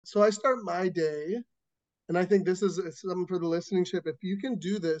So I start my day, and I think this is something for the listening ship. If you can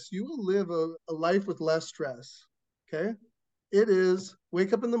do this, you will live a life with less stress. Okay. It is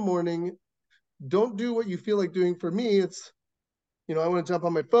wake up in the morning. Don't do what you feel like doing. For me, it's, I want to jump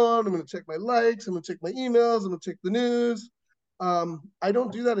on my phone. I'm going to check my likes. I'm going to check my emails. I'm going to check the news. I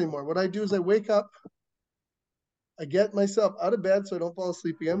don't do that anymore. What I do is I wake up, I get myself out of bed so I don't fall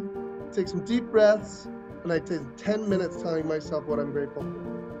asleep again, take some deep breaths, and I take 10 minutes telling myself what I'm grateful for.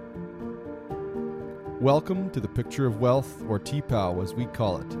 Welcome to the Picture of Wealth, or TPOW as we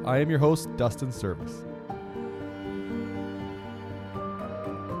call it. I am your host, Dustin Service.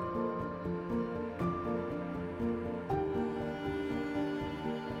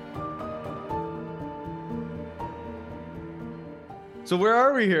 So where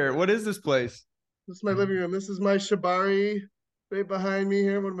are we here? What is this place? This is my living room. This is my Shibari right behind me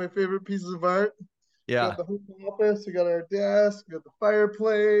here, one of my favorite pieces of art. Yeah. Got the home office, we got our desk, we got the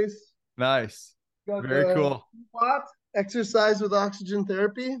fireplace. Nice. Got Very the cool. what? Exercise with oxygen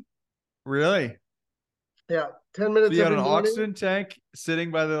therapy. Really? Yeah, 10 So minutes you got every an morning. oxygen tank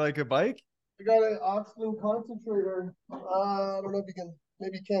sitting by a bike? I got an oxygen concentrator. I don't know if you can,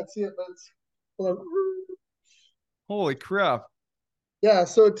 maybe you can't see it, but it's, hold on. Holy crap. Yeah,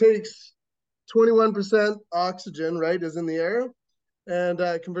 so it takes 21% oxygen, right, is in the air, and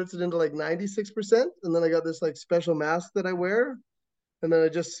converts it into like 96%. And then I got this like special mask that I wear, and then I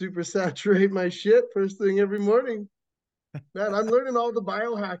just super saturate my shit first thing every morning. Man, I'm learning all the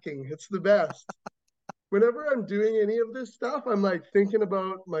biohacking. It's the best. Whenever I'm doing any of this stuff, I'm like thinking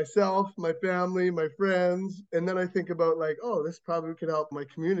about myself, my family, my friends, and then I think about like, oh, this probably could help my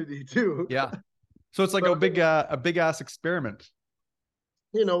community too. Yeah. So it's like But a big ass experiment.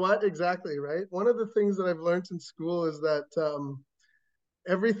 you know what? Exactly, right? One of the things that I've learned in school is that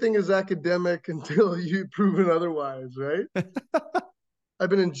everything is academic until you've proven otherwise, right? I've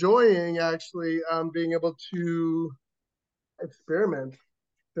been enjoying actually being able to experiment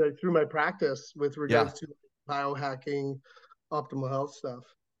through my practice with Yeah. regards to biohacking, optimal health stuff.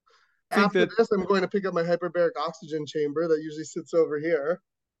 I think After that this, I'm going to pick up my hyperbaric oxygen chamber that usually sits over here.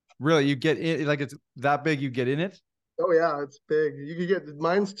 really you get in, like it's that big, you get in it. Oh yeah, it's big. You can get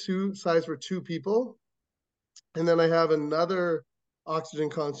mine's two size for two people, and then I have another oxygen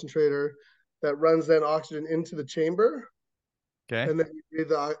concentrator that runs then oxygen into the chamber, Okay. and then you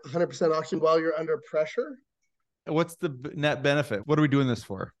breathe 100% oxygen while you're under pressure. What's the net benefit? What are we doing this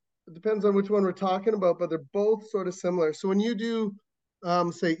for? It depends on which one we're talking about, but they're both sort of similar. So when you do,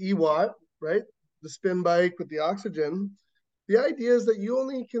 say, EWAT, right, the spin bike with the oxygen, the idea is that you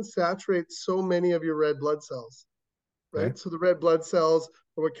only can saturate so many of your red blood cells, Okay. right? So the red blood cells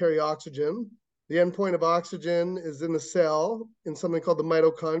are what carry oxygen. The endpoint of oxygen is in the cell in something called the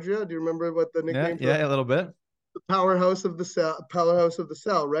mitochondria. Do you remember what the Yeah, nickname for yeah, a little bit. the powerhouse of the cell? Powerhouse of the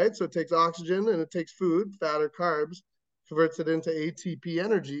cell, right? So it takes oxygen and it takes food, fat or carbs, converts it into ATP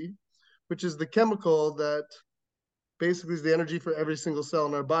energy, which is the chemical that basically is the energy for every single cell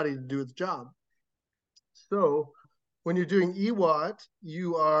in our body to do its job. So when you're doing EWAT,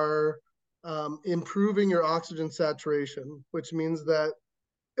 you are improving your oxygen saturation, which means that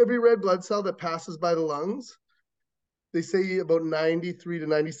every red blood cell that passes by the lungs, they say about 93 to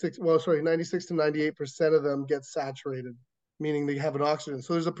 96, 96 to 98% of them get saturated, meaning they have an oxygen.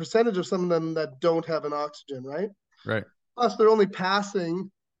 So there's a percentage of some of them that don't have an oxygen, right? Right. Plus, they're only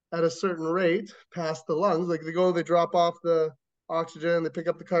passing at a certain rate past the lungs. Like they drop off the oxygen, they pick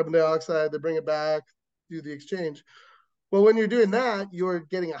up the carbon dioxide, they bring it back, do the exchange. Well, when you're doing that, you're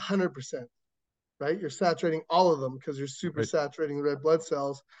getting 100%, right? You're saturating all of them because you're super Right. saturating the red blood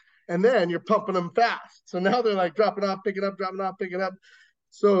cells. And then you're pumping them fast. So now they're like dropping off, picking up, dropping off, picking up.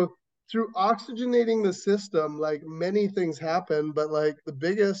 So through oxygenating the system, like many things happen, but like the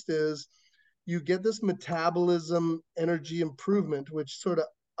biggest is you get this metabolism energy improvement, which sort of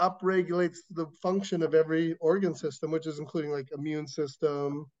upregulates the function of every organ system, which is including like immune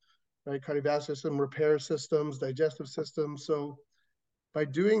system, right, cardiovascular system, repair systems, digestive systems. So by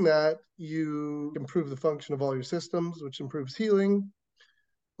doing that, you improve the function of all your systems, which improves healing.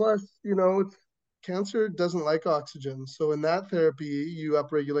 Plus, cancer doesn't like oxygen. So in that therapy, you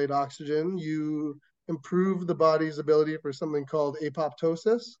upregulate oxygen, you improve the body's ability for something called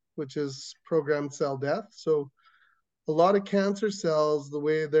apoptosis, which is programmed cell death. So a lot of cancer cells, the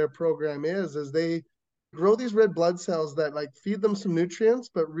way their program is they grow these red blood cells that like feed them some nutrients,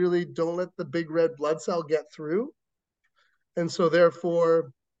 but really don't let the big red blood cell get through. And so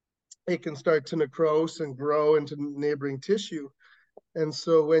therefore it can start to necrose and grow into neighboring tissue. And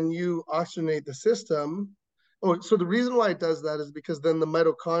so when you oxygenate the system, so the reason why it does that is because then the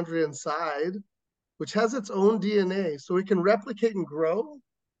mitochondria inside, which has its own DNA, so it can replicate and grow,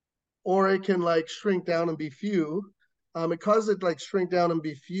 or it can like shrink down and be few. It causes it like shrink down and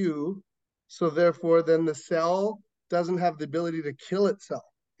be few. So therefore, then the cell doesn't have the ability to kill itself,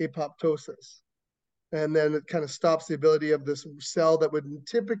 apoptosis. And then it kind of stops the ability of this cell that would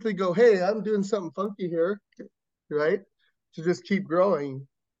typically go, hey, I'm doing something funky here, right? To just keep growing.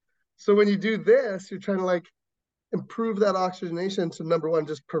 So when you do this, you're trying to like improve that oxygenation to, number one,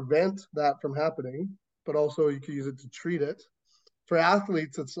 just prevent that from happening, but also you can use it to treat it. For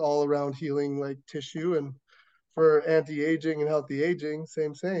athletes, it's all around healing like tissue, and for anti-aging and healthy aging,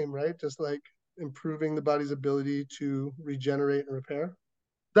 same, right? Just like improving the body's ability to regenerate and repair.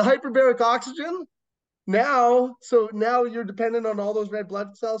 The hyperbaric oxygen, now you're dependent on all those red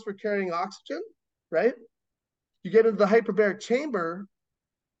blood cells for carrying oxygen, right? You get into the hyperbaric chamber.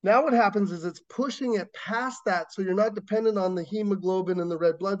 Now what happens is it's pushing it past that, so you're not dependent on the hemoglobin and the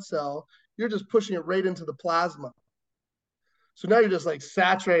red blood cell. You're just pushing it right into the plasma. So now you're just like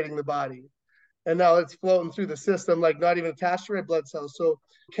saturating the body. And now it's floating through the system, like not even attached to red blood cells. So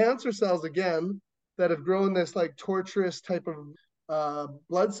cancer cells, again, that have grown this like torturous type of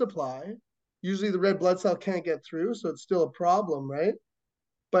blood supply, usually the red blood cell can't get through, so it's still a problem, right?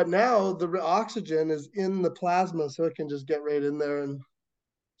 But now the oxygen is in the plasma, so it can just get right in there and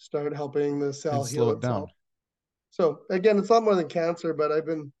start helping the cell and slow heal it down. itself. So again, it's a lot more than cancer, but I've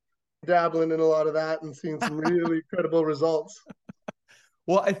been dabbling in a lot of that and seeing some really incredible results.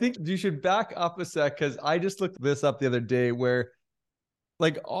 Well, I think you should back up a sec, because I just looked this up the other day, where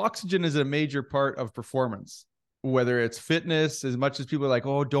like oxygen is a major part of performance, whether it's fitness, as much as people are like,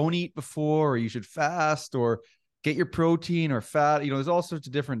 oh, don't eat before, or you should fast, or get your protein or fat. There's all sorts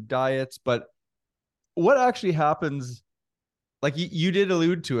of different diets, but what actually happens, like you did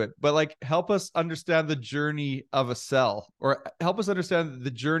allude to it, but like help us understand the journey of a cell, or help us understand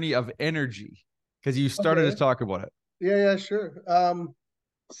the journey of energy, because you started to Okay. talk about it. Yeah, sure.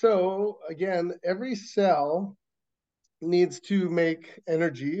 So again, every cell needs to make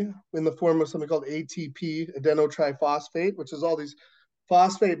energy in the form of something called ATP, adenotriphosphate, which is all these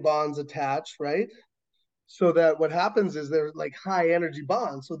phosphate bonds attached, right? So that what happens is they're like high energy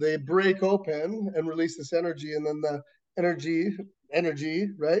bonds. So they break open and release this energy, and then the energy,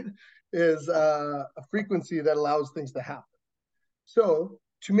 right, is a frequency that allows things to happen. So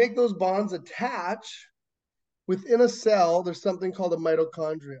to make those bonds attach within a cell, there's something called a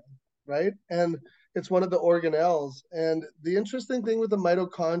mitochondria, right? And it's one of the organelles. And the interesting thing with the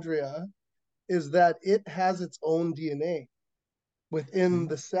mitochondria is that it has its own DNA within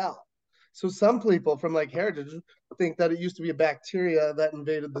the cell. So some people from like heritage think that it used to be a bacteria that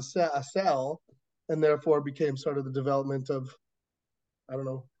invaded the cell and therefore became sort of the development of, I don't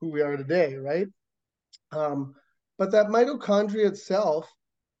know, who we are today, right? Um, but that mitochondria itself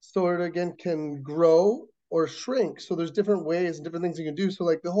sort of again can grow or shrink. So there's different ways and different things you can do. So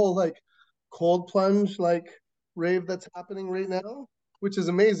like the whole like cold plunge like rave that's happening right now, which is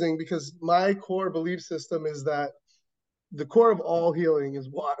amazing because my core belief system is that the core of all healing is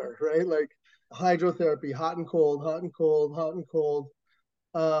water, right? Like hydrotherapy, hot and cold, hot and cold, hot and cold,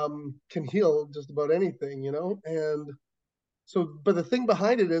 can heal just about anything, you know? And so, but the thing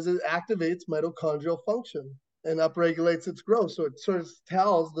behind it is it activates mitochondrial function and upregulates its growth. So it sort of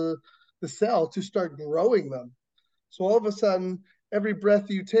tells the cell to start growing them. So all of a sudden, every breath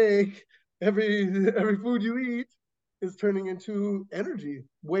you take, every food you eat is turning into energy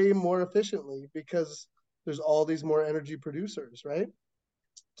way more efficiently because there's all these more energy producers, right?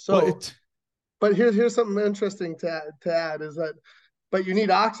 Well, So, but here's something interesting to add is that, but you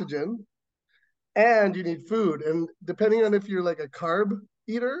need oxygen and you need food. And depending on if you're like a carb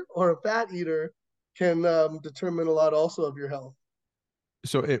eater or a fat eater, can determine a lot also of your health.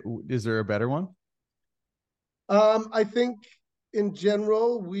 Is there a better one? I think in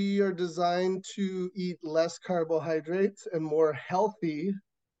general, we are designed to eat less carbohydrates and more healthy,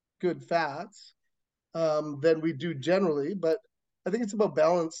 good fats than we do generally. But I think it's about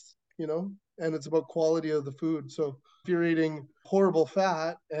balance, you know, and it's about quality of the food. So if you're eating horrible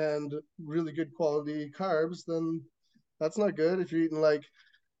fat and really good quality carbs, then that's not good. If you're eating like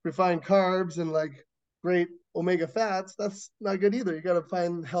refined carbs and like great omega fats, that's not good either. You got to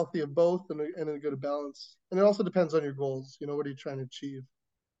find healthy of both and a good balance. And it also depends on your goals. You know, what are you trying to achieve?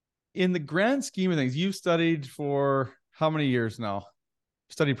 In the grand scheme of things, you've studied for how many years now?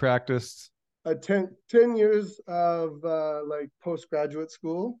 Study practice. 10 years of like postgraduate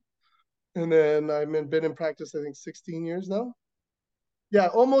school. And then been in practice, I think 16 years now. Yeah,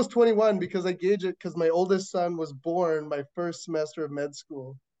 almost 21 because I gauge it because my oldest son was born my first semester of med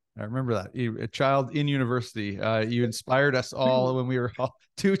school. I remember that. A child in university. You inspired us all when we were all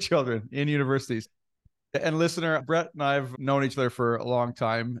two children in universities. And listener, Brett and I have known each other for a long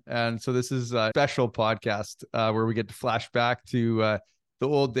time. And so this is a special podcast where we get to flash back to the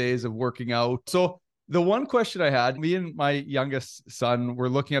old days of working out. So the one question I had, me and my youngest son were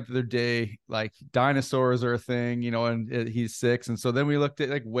looking up the other day, like dinosaurs are a thing, and he's 6. And so then we looked at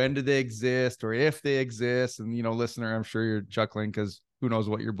like, when did they exist or if they exist? And, listener, I'm sure you're chuckling because who knows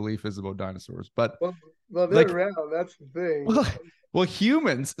what your belief is about dinosaurs, but well, they're like, around. That's the thing. well,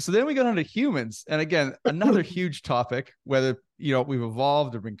 humans. So then we got into humans. And again, another huge topic, whether, we've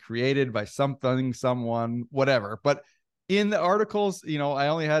evolved or been created by something, someone, whatever. But in the articles, I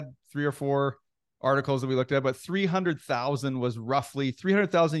only had 3 or 4 articles that we looked at, but 300,000 was roughly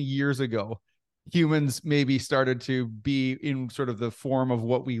 300,000 years ago. Humans maybe started to be in sort of the form of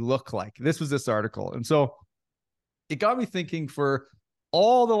what we look like. This was this article. And so it got me thinking, for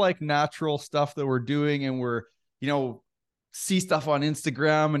all the like natural stuff that we're doing, and we're, see stuff on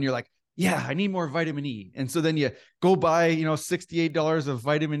Instagram and you're like, yeah, I need more vitamin E. And so then you go buy, $68 of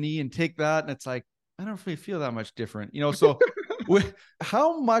vitamin E and take that. And it's like, I don't really feel that much different, so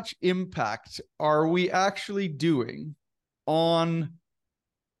how much impact are we actually doing on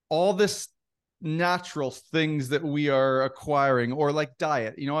all this natural things that we are acquiring, or like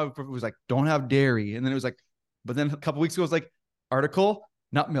diet? It was like, don't have dairy. And then it was like, but then a couple of weeks ago, it was like, article,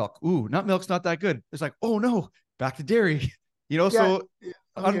 nut milk. Ooh, nut milk's not that good. It's like, oh no, back to dairy. So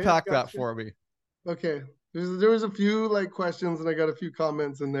Okay, unpack that gotcha. for me. Okay. There was a few like questions and I got a few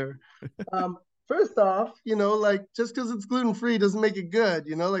comments in there. First off, like just because it's gluten free doesn't make it good.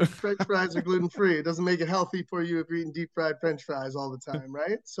 Like French fries are gluten free. It doesn't make it healthy for you if you're eating deep fried French fries all the time,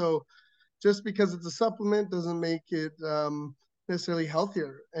 right? So just because it's a supplement doesn't make it necessarily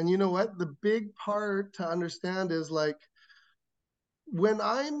healthier. And you know what? The big part to understand is like,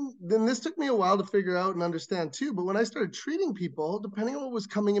 then this took me a while to figure out and understand too, but when I started treating people, depending on what was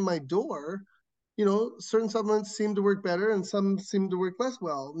coming in my door, certain supplements seem to work better and some seem to work less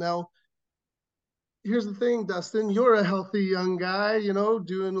well. Now, here's the thing, Dustin, you're a healthy young guy,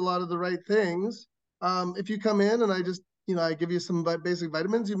 doing a lot of the right things. If you come in and I give you some basic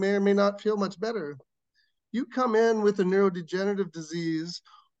vitamins, you may or may not feel much better. You come in with a neurodegenerative disease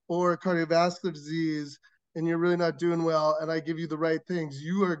or a cardiovascular disease and you're really not doing well, and I give you the right things,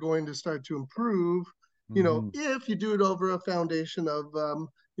 you are going to start to improve, if you do it over a foundation of,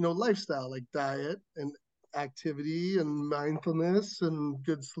 lifestyle, like diet and activity and mindfulness and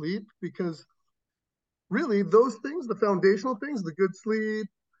good sleep. Because really, those things, the foundational things, the good sleep,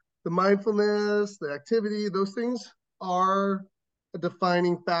 the mindfulness, the activity, those things are a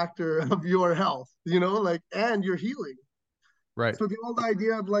defining factor of your health, and your healing. Right. So the old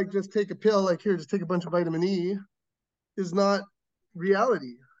idea of like, just take a pill, like here, just take a bunch of vitamin E, is not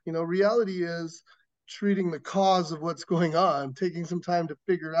reality. Reality is treating the cause of what's going on, taking some time to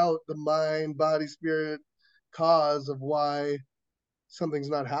figure out the mind, body, spirit cause of why something's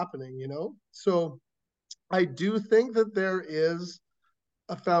not happening. So I do think that there is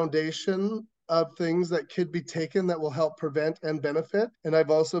a foundation of things that could be taken that will help prevent and benefit. And I've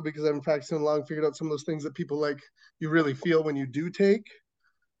also, because I've been practicing long, figured out some of those things that people like you really feel when you do take,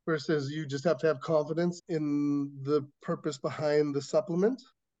 versus you just have to have confidence in the purpose behind the supplement.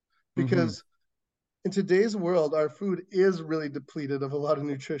 Because in today's world, our food is really depleted of a lot of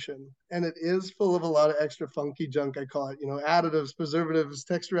nutrition, and it is full of a lot of extra funky junk, I call it, additives, preservatives,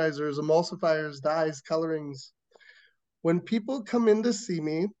 texturizers, emulsifiers, dyes, colorings. When people come in to see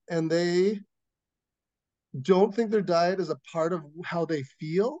me and they don't think their diet is a part of how they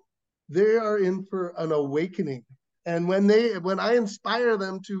feel, they are in for an awakening. And when I inspire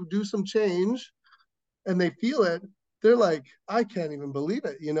them to do some change and they feel it, they're like, I can't even believe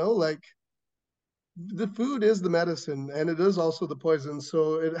it, like the food is the medicine and it is also the poison.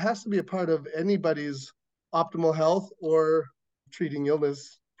 So it has to be a part of anybody's optimal health or treating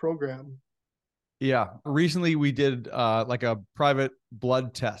illness program. Yeah. Recently we did like a private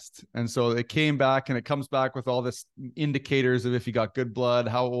blood test. And so it came back, and it comes back with all this indicators of if you got good blood,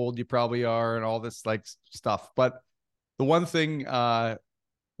 how old you probably are, and all this like stuff. But the one thing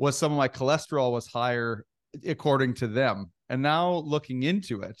was some of my cholesterol was higher according to them. And now looking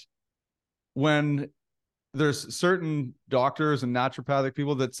into it, when there's certain doctors and naturopathic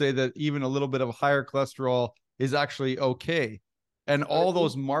people that say that even a little bit of higher cholesterol is actually okay. And all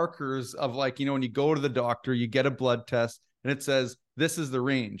those markers of like, when you go to the doctor, you get a blood test and it says, this is the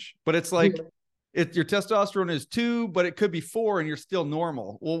range, but it's like, your testosterone is 2, but it could be 4 and you're still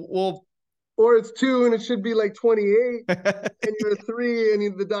normal. Well, or it's 2 and it should be like 28 and you're 3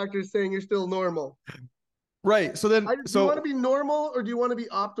 and the doctor's saying you're still normal. Right. So then, do you want to be normal or do you want to be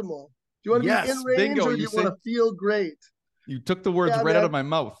optimal? Do you want to be in yes, range bingo. or do you want to feel great? You took the words right out of my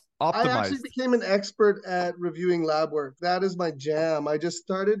mouth. I actually optimized. became an expert at reviewing lab work. That is my jam. I just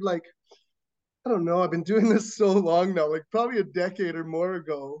started like, I don't know, I've been doing this so long now, like probably a decade or more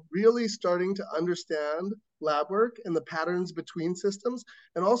ago, really starting to understand lab work and the patterns between systems.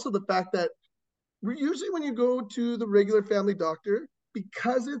 And also the fact that usually when you go to the regular family doctor,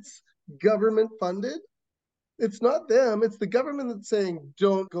 because it's government funded, it's not them, it's the government that's saying,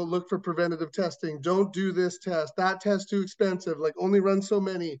 don't go look for preventative testing, don't do this test, that test too expensive, like only run so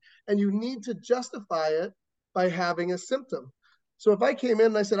many. And you need to justify it by having a symptom. So if I came in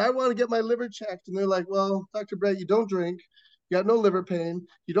and I said, I want to get my liver checked, and they're like, well, Dr. Brett, you don't drink, you got no liver pain,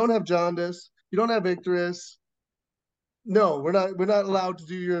 you don't have jaundice, you don't have icterus, no, we're not allowed to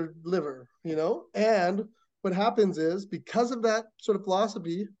do your liver, you know? And what happens is, because of that sort of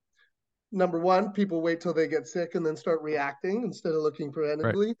philosophy, number one, people wait till they get sick and then start reacting instead of looking Right.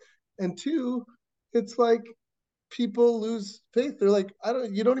 preventively. And two, it's like people lose faith. They're like,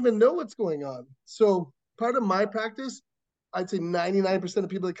 you don't even know what's going on. So part of my practice, I'd say 99% of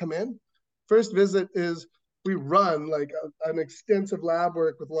people that come in, first visit is we run like an extensive lab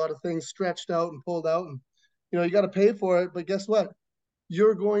work with a lot of things stretched out and pulled out. And, you got to pay for it. But guess what?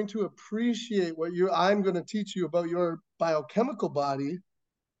 You're going to appreciate I'm going to teach you about your biochemical body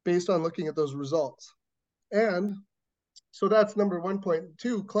based on looking at those results. And so that's number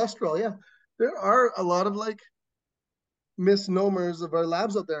 1.2, cholesterol. Yeah, there are a lot of like misnomers of our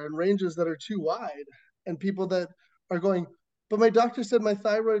labs out there and ranges that are too wide, and people that are going, but my doctor said my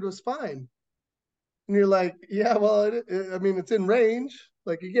thyroid was fine. And you're like, yeah, well, I mean, it's in range,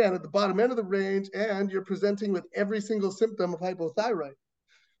 like again, at the bottom end of the range, and you're presenting with every single symptom of hypothyroid.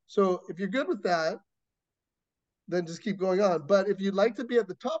 So if you're good with that, then just keep going on. But if you'd like to be at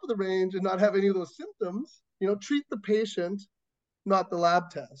the top of the range and not have any of those symptoms, treat the patient, not the lab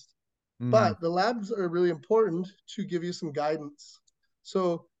test. Mm-hmm. But the labs are really important to give you some guidance.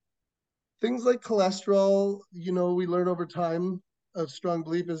 So things like cholesterol, we learn over time, a strong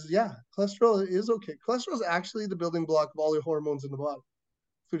belief is, yeah, cholesterol is okay. Cholesterol is actually the building block of all your hormones in the body,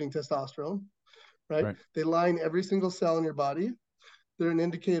 including testosterone, right? Right. They line every single cell in your body. They're an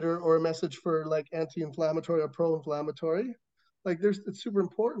indicator or a message for like anti-inflammatory or pro-inflammatory. Like it's super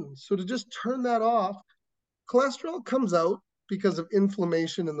important. So to just turn that off, cholesterol comes out because of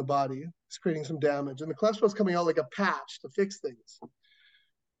inflammation in the body. It's creating some damage. And the cholesterol is coming out like a patch to fix things.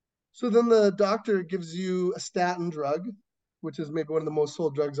 So then the doctor gives you a statin drug, which is maybe one of the most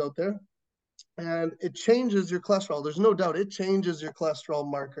sold drugs out there. And it changes your cholesterol. There's no doubt it changes your cholesterol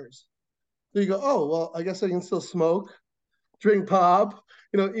markers. So you go, oh, well, I guess I can still smoke, drink pop,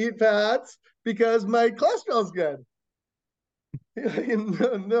 eat fats because my cholesterol's good.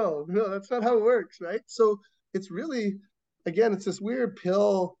 No, that's not how it works, right? So it's really, again, it's this weird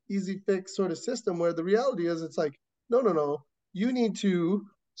pill, easy fix sort of system where the reality is it's like, no. You need to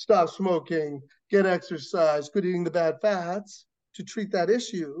stop smoking, get exercise, quit eating the bad fats to treat that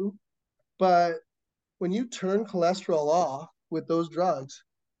issue. But when you turn cholesterol off with those drugs,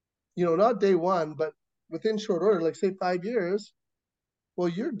 not day one, but within short order, like say 5 years, well,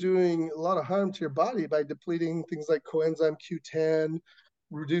 you're doing a lot of harm to your body by depleting things like coenzyme Q10,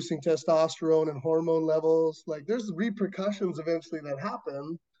 reducing testosterone and hormone levels. Like there's repercussions eventually that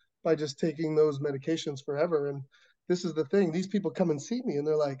happen by just taking those medications forever. And this is the thing. These people come and see me and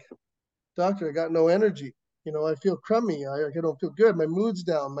they're like, doctor, I got no energy. I feel crummy. I don't feel good. My mood's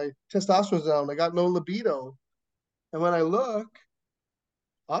down. My testosterone's down. I got no libido. And when I look,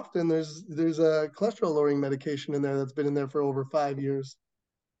 often there's a cholesterol lowering medication in there that's been in there for over 5 years.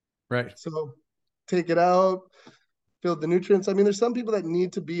 Right. So take it out, build the nutrients. I mean, there's some people that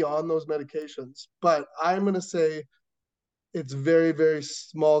need to be on those medications, but I'm going to say it's very, very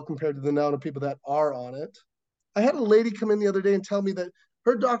small compared to the amount of people that are on it. I had a lady come in the other day and tell me that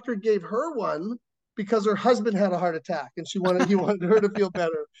her doctor gave her one because her husband had a heart attack and he wanted her to feel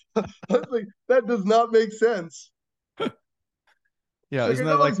better. I was like, that does not make sense. Yeah. She's like, Isn't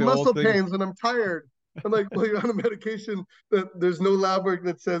I that got all like these the old muscle thing? pains and I'm tired. I'm like, well, you're on a medication that there's no lab work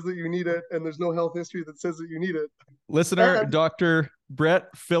that says that you need it, and there's no health history that says that you need it. Listener, And Dr. Brett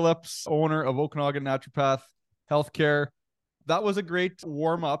Phillips, owner of Okanagan Naturopath Healthcare. That was a great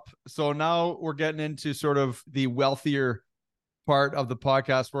warm up. So now we're getting into sort of the wealthier part of the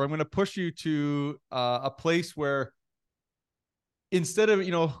podcast where I'm going to push you to a place where instead of,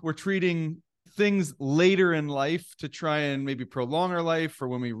 we're treating things later in life to try and maybe prolong our life or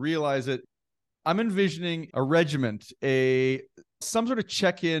when we realize it, I'm envisioning a regiment, some sort of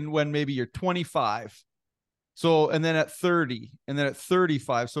check-in when maybe you're 25. So, and then at 30, and then at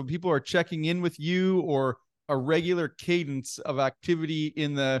 35. So people are checking in with you, or a regular cadence of activity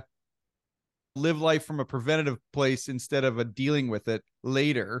in the live life from a preventative place instead of a dealing with it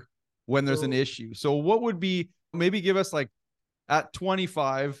later. when there's an issue. So what would be, maybe give us like at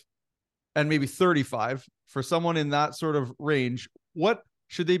 25 and maybe 35 for someone in that sort of range, what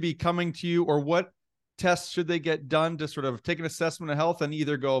should they be coming to you, or what tests should they get done to sort of take an assessment of health and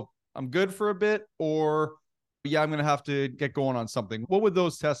either go, I'm good for a bit, or yeah, I'm going to have to get going on something? What would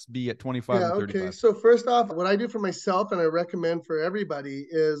those tests be at 25 Yeah, and okay. 35? So first off, what I do for myself and I recommend for everybody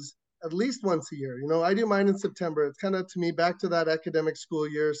is at least once a year. You know, I do mine in September. It's kind of, to me, back to that academic school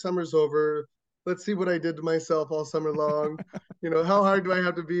year. Summer's over. Let's see what I did to myself all summer long. You know, how hard do I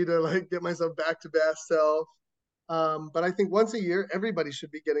have to be to like get myself back to best self? But I think once a year, everybody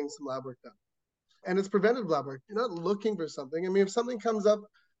should be getting some lab work done. And it's preventative lab work. You're not looking for something. I mean, if something comes up,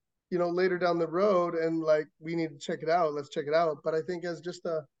 you know, later down the road and like we need to check it out, let's check it out. But I think as just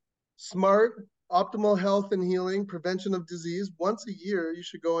a smart, optimal health and healing, prevention of disease, once a year, you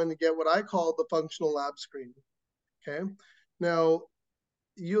should go in and get what I call the functional lab screen. Okay. Now,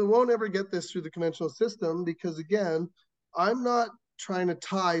 you won't ever get this through the conventional system because, again, I'm not trying to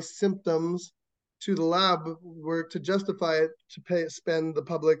tie symptoms to the lab work to justify it to spend the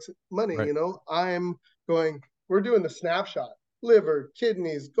public's money. Right. You know, I'm going, we're doing the snapshot: liver,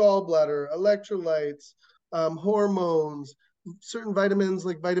 kidneys, gallbladder, electrolytes, hormones, certain vitamins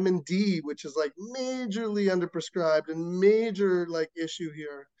like vitamin D, which is like majorly underprescribed and major like issue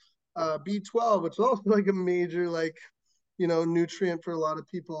here. B12, which is also like a major like, you know, nutrient for a lot of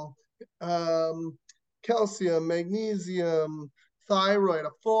people. Calcium, magnesium, thyroid, a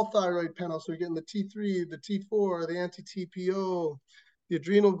full thyroid panel. So you're getting the T3, the T4, the anti-TPO, the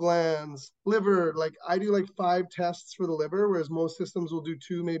adrenal glands, liver. Like I do like 5 tests for the liver, whereas most systems will do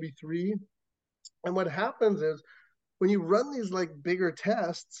 2, maybe 3. And what happens is when you run these like bigger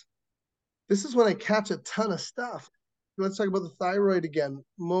tests, this is when I catch a ton of stuff. Let's talk about the thyroid again.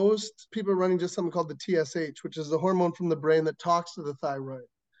 Most people are running just something called the TSH, which is the hormone from the brain that talks to the thyroid.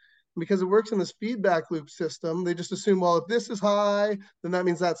 Because it works in this feedback loop system, they just assume, well, if this is high, then that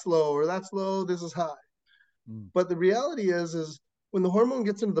means that's low, or that's low, this is high. But the reality is when the hormone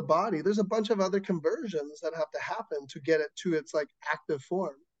gets into the body, there's a bunch of other conversions that have to happen to get it to its like active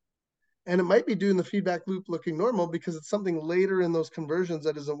form. And it might be doing the feedback loop looking normal because it's something later in those conversions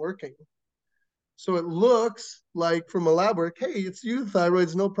that isn't working. So it looks like from a lab work, hey, it's you,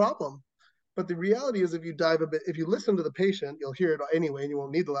 thyroid's no problem. But the reality is if you dive a bit, if you listen to the patient, you'll hear it anyway, and you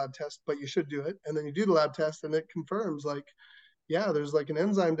won't need the lab test, but you should do it. And then you do the lab test and it confirms like, yeah, there's like an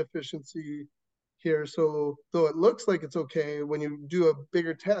enzyme deficiency here. So though it looks like it's okay, when you do a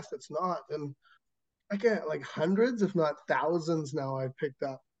bigger test, it's not. And I get like hundreds, if not thousands now I've picked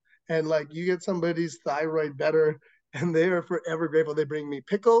up. And like you get somebody's thyroid better and they are forever grateful. They bring me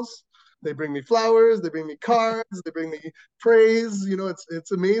pickles, they bring me flowers, they bring me cards, they bring me praise. You know,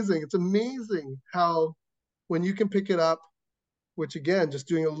 it's amazing. It's amazing how when you can pick it up, which again, just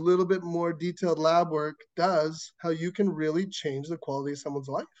doing a little bit more detailed lab work does, how you can really change the quality of someone's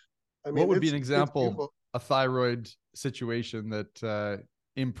life. I What mean, would be an it's example, beautiful. a thyroid situation that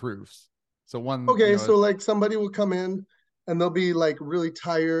improves? So one, Okay, so like somebody will come in and they'll be like really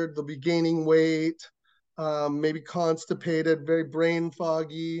tired, they'll be gaining weight, maybe constipated, very brain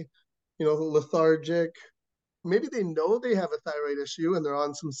foggy, you know, lethargic. Maybe they know they have a thyroid issue and they're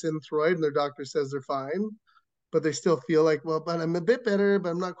on some Synthroid and their doctor says they're fine, but they still feel like, well, but I'm a bit better, but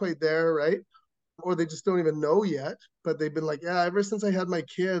I'm not quite there, right? Or they just don't even know yet, but they've been like, yeah, ever since I had my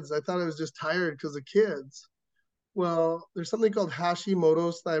kids, I thought I was just tired because of kids. Well, there's something called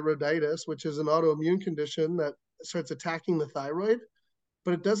Hashimoto's thyroiditis, which is an autoimmune condition that starts attacking the thyroid,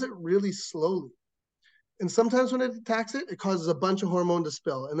 but it does it really slowly. And sometimes when it attacks it, it causes a bunch of hormone to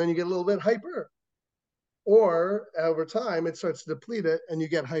spill, and then you get a little bit hyper. Or over time, it starts to deplete it, and you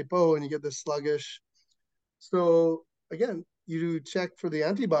get hypo, and you get this sluggish. So again, you check for the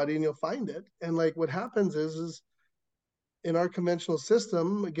antibody, and you'll find it. And like what happens is in our conventional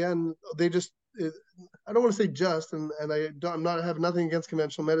system, again, they just I don't want to say just, and I'm not have nothing against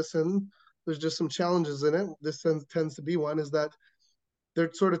conventional medicine. There's just some challenges in it. This tends to be one, is that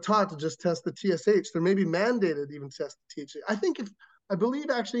they're sort of taught to just test the TSH. They're maybe mandated even to test the TSH. I believe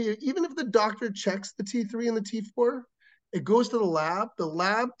actually, even if the doctor checks the T3 and the T4, it goes to the lab. The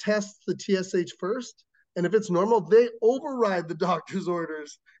lab tests the TSH first. And if it's normal, they override the doctor's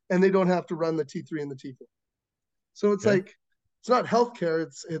orders and they don't have to run the T3 and the T4. So it's okay. like, it's not healthcare,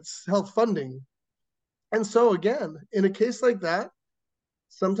 it's health funding. And so again, in a case like that,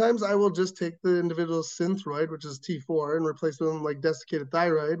 sometimes I will just take the individual Synthroid, which is T4, and replace it with like desiccated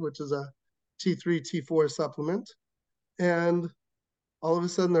thyroid, which is a T3, T4 supplement. And all of a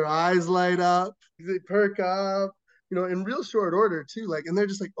sudden their eyes light up, they perk up, you know, in real short order too. Like, and they're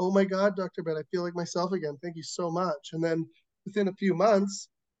just like, oh my God, Dr. Ben, I feel like myself again. Thank you so much. And then within a few months,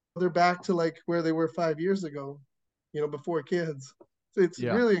 They're back to like where they were 5 years ago, before kids. It's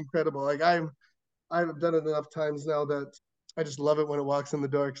Yeah. really incredible. Like I've done it enough times now that I just love it when it walks in the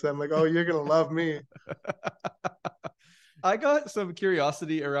door because I'm like, oh, you're gonna love me. I got some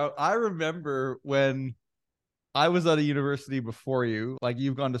curiosity around. I remember when I was at a university before you, like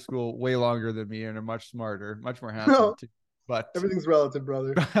you've gone to school way longer than me and are much smarter, much more handsome No, too. But, everything's relative,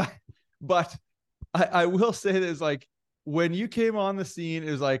 brother. but I will say that is like when you came on the scene,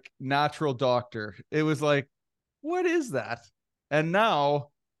 it was like natural doctor. It was like, what is that? And now,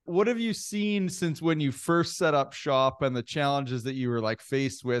 what have you seen since when you first set up shop and the challenges that you were like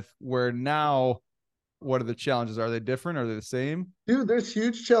faced with? Where now, what are the challenges? Are they different? Are they the same? Dude, there's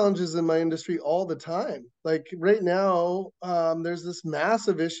huge challenges in my industry all the time. Like right now, there's this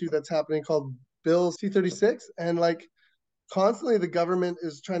massive issue that's happening called Bill C-36, and like constantly the government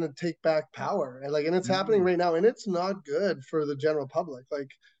is trying to take back power, and it's happening Mm. right now, and it's not good for the general public.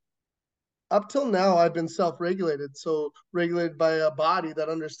 Like up till now, I've been self-regulated, so regulated by a body that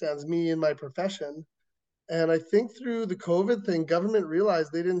understands me and my profession. And I think through the COVID thing, government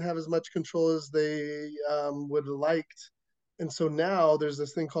realized they didn't have as much control as they would have liked. And so now there's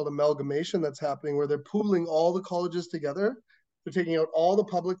this thing called amalgamation that's happening where they're pooling all the colleges together. They're taking out all the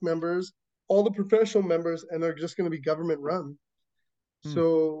public members, all the professional members, and they're just going to be government run. Hmm.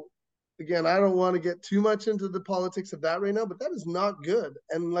 So again, I don't want to get too much into the politics of that right now, but that is not good.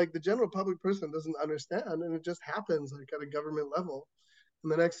 And like the general public person doesn't understand, and it just happens like at a government level.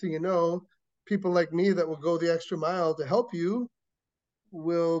 And the next thing you know, people like me that will go the extra mile to help you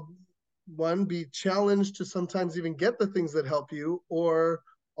will one be challenged to sometimes even get the things that help you, or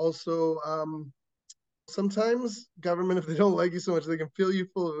also sometimes government, if they don't like you so much, they can fill you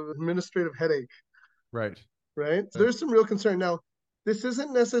full of administrative headache. Right. Right, so there's some real concern now. This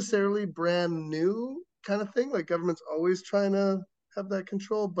isn't necessarily brand new kind of thing, like government's always trying to have that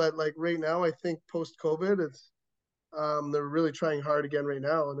control, but like right now I think post COVID it's they're really trying hard again right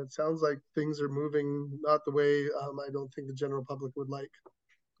now, and it sounds like things are moving not the way I don't think the general public would like.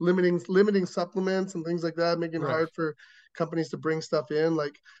 Limiting supplements and things like that, making it Right. hard for companies to bring stuff in.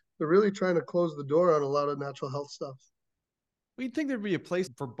 Like they're really trying to close the door on a lot of natural health stuff. We'd think there'd be a place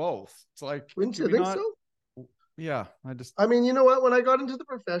for both. It's like, Wouldn't could you we think not? so? Yeah, I just, I mean, you know what? When I got into the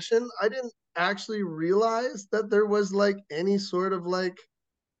profession, I didn't actually realize that there was like any sort of like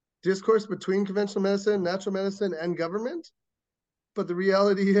discourse between conventional medicine, natural medicine, and government. But the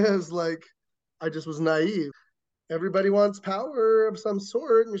reality is, like, I just was naive. Everybody wants power of some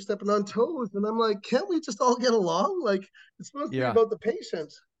sort, and you're stepping on toes. And I'm like, can't we just all get along? Like, it's supposed to be yeah. about the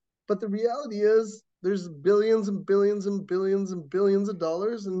patient. But the reality is, there's billions and billions and billions and billions of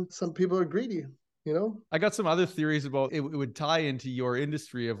dollars, and some people are greedy, you know? I got some other theories about it would tie into your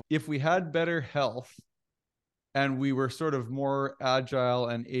industry of if we had better health and we were sort of more agile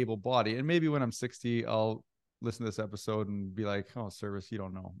and able bodied. And maybe when I'm 60, I'll listen to this episode and be like, oh, Service, you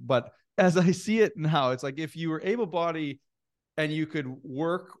don't know. But as I see it now, it's like if you were able bodied and you could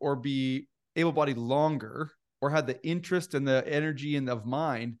work or be able bodied longer or had the interest and the energy and of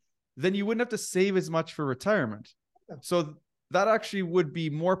mind, then you wouldn't have to save as much for retirement. So that actually would be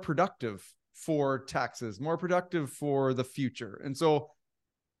more productive for taxes, more productive for the future. And so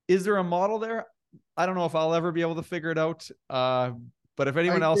is there a model there? I don't know if I'll ever be able to figure it out. But if I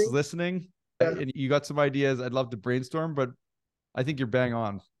anyone else is think, listening yeah, and you got some ideas, I'd love to brainstorm, but I think you're bang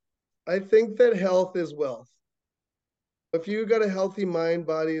on. I think that health is wealth. If you got a healthy mind,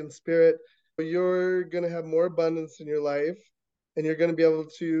 body, and spirit, you're going to have more abundance in your life, and you're going to be able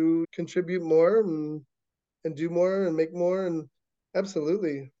to contribute more and do more and make more. And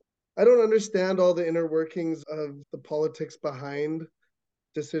absolutely. I don't understand all the inner workings of the politics behind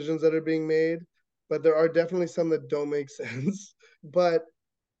decisions that are being made, but there are definitely some that don't make sense. But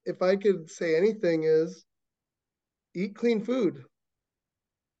if I could say anything is eat clean food,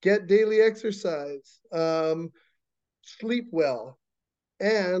 get daily exercise, sleep well,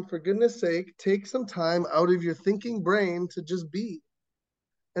 and for goodness sake, take some time out of your thinking brain to just be.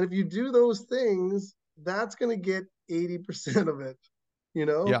 And if you do those things, that's going to get 80% of it, you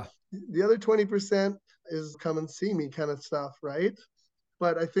know? Yeah. The other 20% is come and see me kind of stuff, right?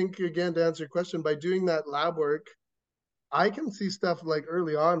 But I think, again, to answer your question, by doing that lab work, I can see stuff like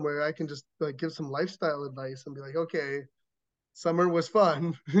early on where I can just like give some lifestyle advice and be like, okay, summer was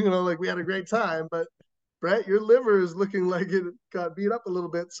fun, like we had a great time, but Brett, your liver is looking like it got beat up a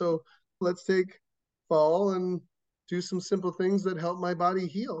little bit. So let's take fall and do some simple things that help my body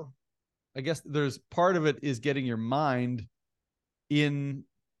heal. I guess there's part of it is getting your mind in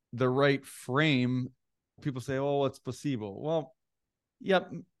the right frame. People say, "Oh, it's placebo." Well, yeah,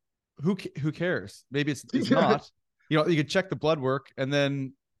 who cares? Maybe it's Yeah, not. You could check the blood work and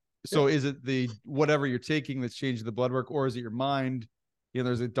then So is it the whatever you're taking that's changing the blood work, or is it your mind?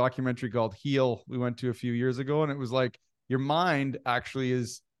 There's a documentary called Heal we went to a few years ago, and it was like your mind actually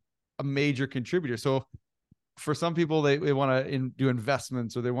is a major contributor. So for some people, they want to do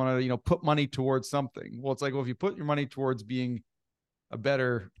investments, or they want to, put money towards something. Well, it's like, well, if you put your money towards being a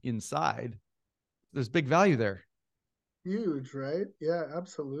better inside, there's big value there. Huge, right? Yeah,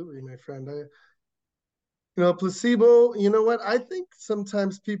 absolutely, my friend. Placebo, you know what? I think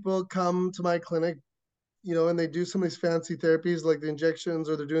sometimes people come to my clinic, and they do some of these fancy therapies like the injections,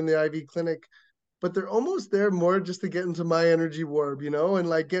 or they're doing the IV clinic, but they're almost there more just to get into my energy warp, and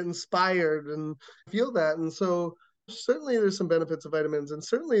like get inspired and feel that. And so certainly there's some benefits of vitamins, and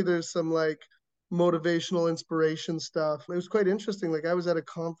certainly there's some like motivational inspiration stuff. It was quite interesting. Like I was at a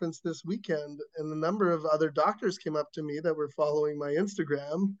conference this weekend, and a number of other doctors came up to me that were following my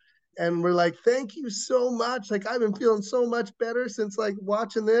Instagram and we're like, thank you so much. Like I've been feeling so much better since like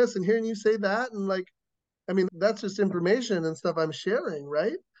watching this and hearing you say that. And like, I mean, that's just information and stuff I'm sharing,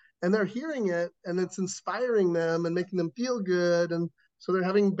 right? And they're hearing it and it's inspiring them and making them feel good. And so they're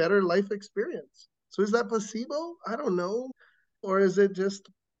having better life experience. So is that placebo? I don't know. Or is it just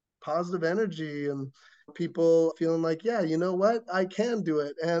positive energy and people feeling like, yeah, you know what? I can do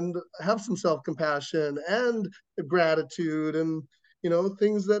it and have some self compassion and gratitude and,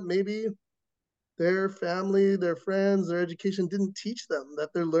 things that maybe their family, their friends, their education didn't teach them that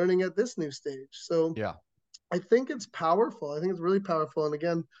they're learning at this new stage. So Yeah. I think it's powerful. I think it's really powerful. And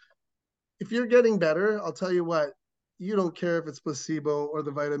again, if you're getting better, I'll tell you what, you don't care if it's placebo or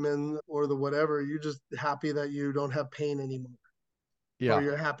the vitamin or the whatever. You're just happy that you don't have pain anymore. Or Yeah.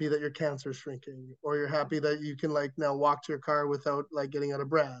 you're happy that your cancer's shrinking. Or you're happy that you can like now walk to your car without like getting out of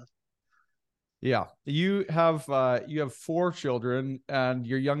breath. Yeah. You have four children, and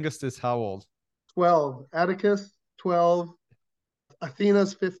your youngest is how old? 12. Atticus, 12.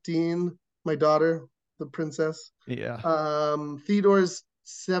 Athena's 15. My daughter, the princess. Yeah. Theodore's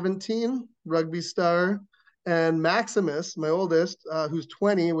 17, rugby star. And Maximus, my oldest, who's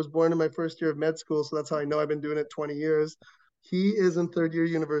 20, was born in my first year of med school. So that's how I know I've been doing it 20 years. He is in third year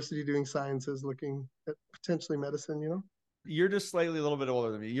university doing sciences, looking at potentially medicine. You're just slightly a little bit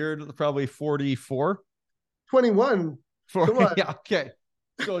older than me. You're probably 44. 21. Come on. Yeah. Okay.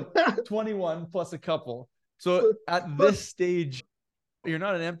 So 21 plus a couple. So at this stage, you're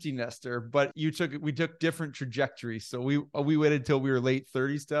not an empty nester, but we took different trajectories. So we waited till we were late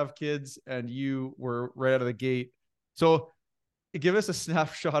 30s to have kids, and you were right out of the gate. So give us a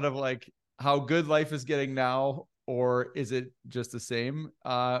snapshot of like how good life is getting now, or is it just the same?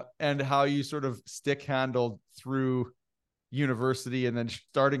 And how you sort of stick handled through university and then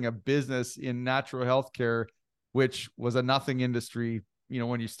starting a business in natural healthcare, which was a nothing industry,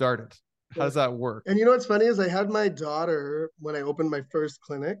 when you started. How does that work? And what's funny is I had my daughter when I opened my first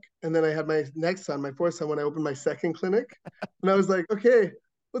clinic, and then I had my next son, my fourth son, when I opened my second clinic. And I was like, okay,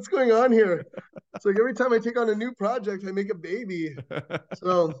 what's going on here? It's like every time I take on a new project, I make a baby.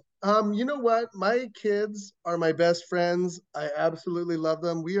 So, you know what? My kids are my best friends. I absolutely love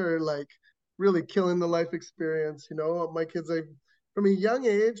them. We are like really killing the life experience. My kids, from a young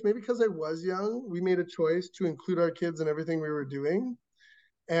age, maybe because I was young, we made a choice to include our kids in everything we were doing.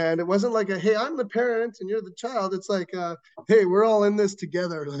 And it wasn't like hey, I'm the parent and you're the child. It's like, hey, we're all in this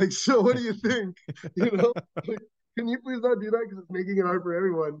together. Like, so what do you think? Like, can you please not do that because it's making it hard for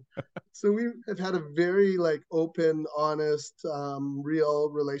everyone. So we have had a very like open, honest, real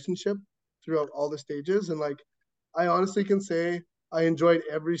relationship throughout all the stages. And like, I honestly can say I enjoyed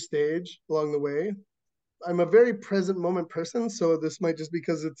every stage along the way. I'm a very present moment person, so this might just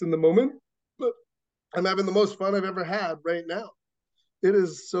because it's in the moment, but I'm having the most fun I've ever had right now. It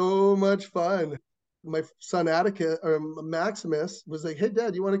is so much fun. My son Atticus or Maximus was like, "Hey,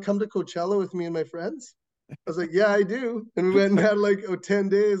 Dad, you want to come to Coachella with me and my friends?" I was like, "Yeah, I do." And we went and had like 10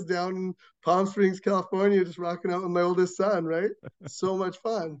 days down in Palm Springs, California, just rocking out with my oldest son. Right? So much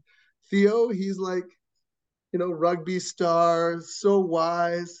fun. Theo, he's like, rugby star, so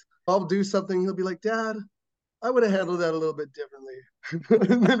wise. I'll do something. He'll be like, "Dad, I would have handled that a little bit differently."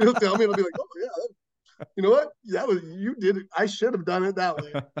 And then he'll tell me, and I'll be like, "Oh yeah, you know what? That was you did it. I should have done it that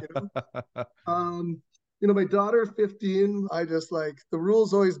way." Um, my daughter, 15, I just like the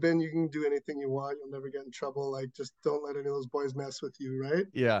rule's always been you can do anything you want. You'll never get in trouble. Like just don't let any of those boys mess with you, right?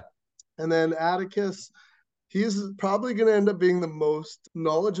 Yeah. And then Atticus, he's probably gonna end up being the most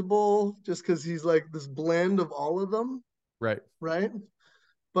knowledgeable just because he's like this blend of all of them. Right. Right.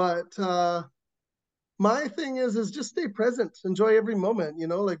 But my thing is just stay present, enjoy every moment,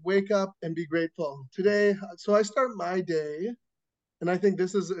 like wake up and be grateful today. So I start my day, and I think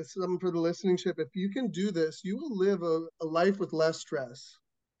this is something for the listening ship. If you can do this, you will live a life with less stress.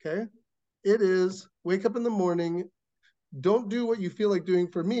 Okay. It is wake up in the morning. Don't do what you feel like doing.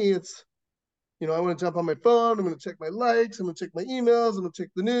 For me, it's, I want to jump on my phone. I'm going to check my likes. I'm going to check my emails. I'm going to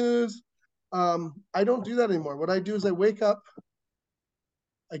check the news. I don't do that anymore. What I do is I wake up,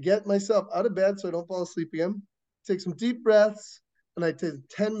 I get myself out of bed so I don't fall asleep again, take some deep breaths, and I take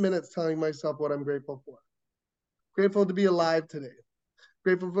 10 minutes telling myself what I'm grateful for. Grateful to be alive today.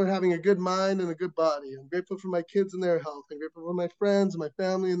 Grateful for having a good mind and a good body. I'm grateful for my kids and their health. I'm grateful for my friends and my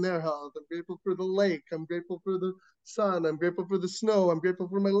family and their health. I'm grateful for the lake. I'm grateful for the sun. I'm grateful for the snow. I'm grateful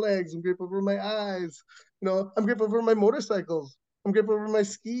for my legs. I'm grateful for my eyes. I'm grateful for my motorcycles. I'm grateful for my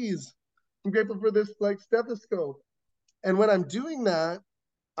skis. I'm grateful for this like stethoscope. And when I'm doing that,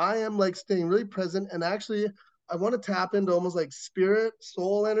 I am like staying really present. And actually, I want to tap into almost like spirit,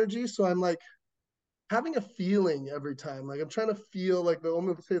 soul energy. So I'm like having a feeling every time. Like I'm trying to feel like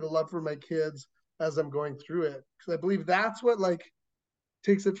the love for my kids as I'm going through it. Because I believe that's what like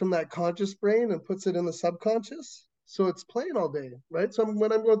takes it from that conscious brain and puts it in the subconscious. So it's playing all day, right? So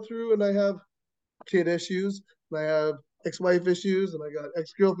when I'm going through and I have kid issues, and I have ex-wife issues, and I got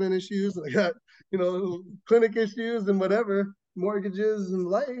ex-girlfriend issues, and I got, clinic issues and whatever, mortgages and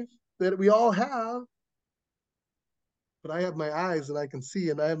life that we all have, but I have my eyes and I can see,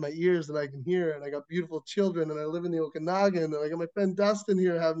 and I have my ears and I can hear, and I got beautiful children, and I live in the Okanagan, and I got my friend Dustin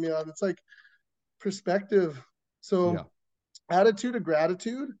here having me on. It's like perspective. So attitude of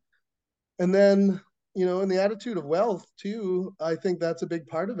gratitude. And then, in the attitude of wealth too, I think that's a big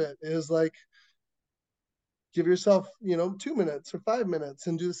part of it is like, give yourself, 2 minutes or 5 minutes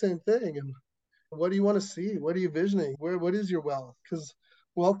and do the same thing. And what do you want to see? What are you visioning? What is your wealth? Because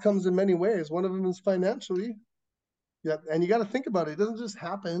wealth comes in many ways. One of them is financially. Yeah, and you got to think about it. It doesn't just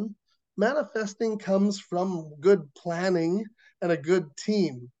happen. Manifesting comes from good planning and a good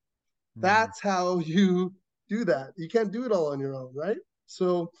team. That's how you do that. You can't do it all on your own, right?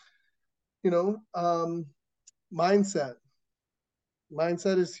 So, mindset.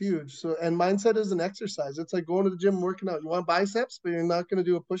 Mindset is huge. So, and mindset is an exercise. It's like going to the gym and working out. You want biceps, but you're not going to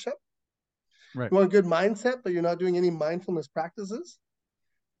do a push-up. Right. You want a good mindset, but you're not doing any mindfulness practices,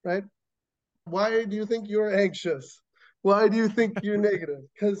 right? Why do you think you're anxious? Why do you think you're negative?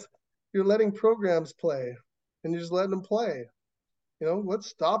 Because you're letting programs play and you're just letting them play. Let's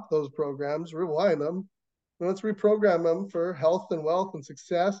stop those programs, rewind them, and let's reprogram them for health and wealth and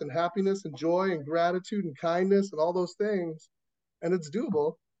success and happiness and joy and gratitude and kindness and all those things. And it's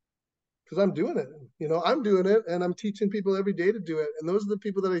doable because I'm doing it. I'm doing it and I'm teaching people every day to do it. And those are the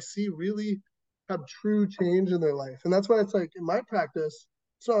people that I see really have true change in their life. And that's why it's like in my practice,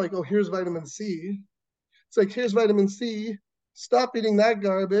 it's not like, oh, here's vitamin C. It's like, here's vitamin C. Stop eating that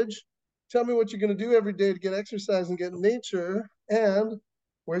garbage. Tell me what you're going to do every day to get exercise and get in nature. And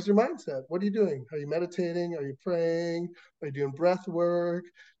where's your mindset? What are you doing? Are you meditating? Are you praying? Are you doing breath work?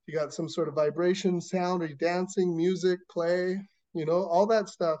 You got some sort of vibration sound? Are you dancing, music, play? All that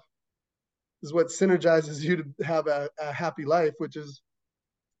stuff is what synergizes you to have a happy life, which is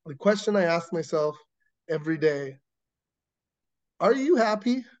the question I ask myself every day. Are you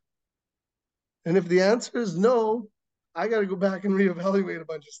happy? And if the answer is no, I got to go back and reevaluate a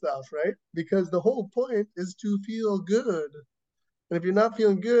bunch of stuff, right? Because the whole point is to feel good. And if you're not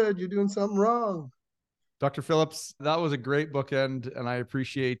feeling good, you're doing something wrong. Dr. Phillips, that was a great bookend, and I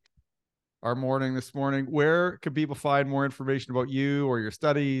appreciate our morning this morning. Where could people find more information about you or your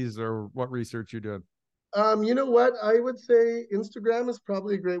studies or what research you're doing? You know what? I would say Instagram is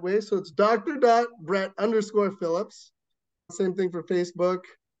probably a great way. So it's Dr.Brett_Phillips. Same thing for Facebook.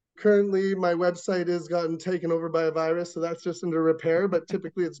 Currently, my website has gotten taken over by a virus, so that's just under repair, but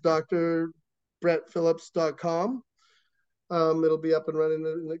typically it's drbrettphillips.com. It'll be up and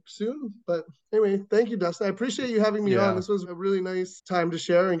running soon. But anyway, thank you, Dustin. I appreciate you having me on. This was a really nice time to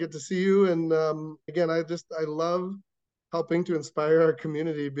share and get to see you. And again, I love helping to inspire our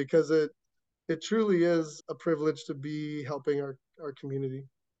community because it truly is a privilege to be helping our community.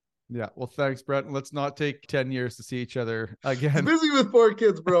 Yeah. Well, thanks, Brett. Let's not take 10 years to see each other again. It's busy with 4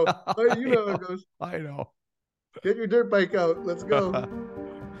 kids, bro. You know how it goes. I know. Get your dirt bike out. Let's go.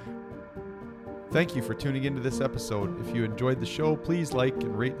 Thank you for tuning into this episode. If you enjoyed the show, please like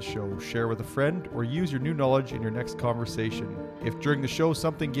and rate the show, share with a friend, or use your new knowledge in your next conversation. If during the show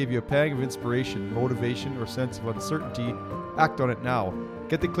something gave you a pang of inspiration, motivation, or sense of uncertainty, act on it now.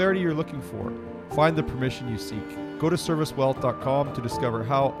 Get the clarity you're looking for. Find the permission you seek. Go to servicewealth.com to discover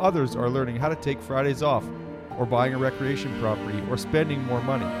how others are learning how to take Fridays off, or buying a recreation property, or spending more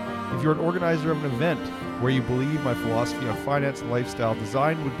money. If you're an organizer of an event where you believe my philosophy on finance and lifestyle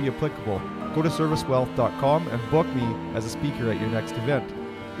design would be applicable, go to servicewealth.com and book me as a speaker at your next event.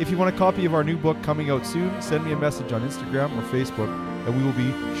 If you want a copy of our new book coming out soon, send me a message on Instagram or Facebook. and we will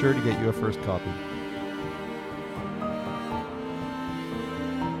be sure to get you a first copy.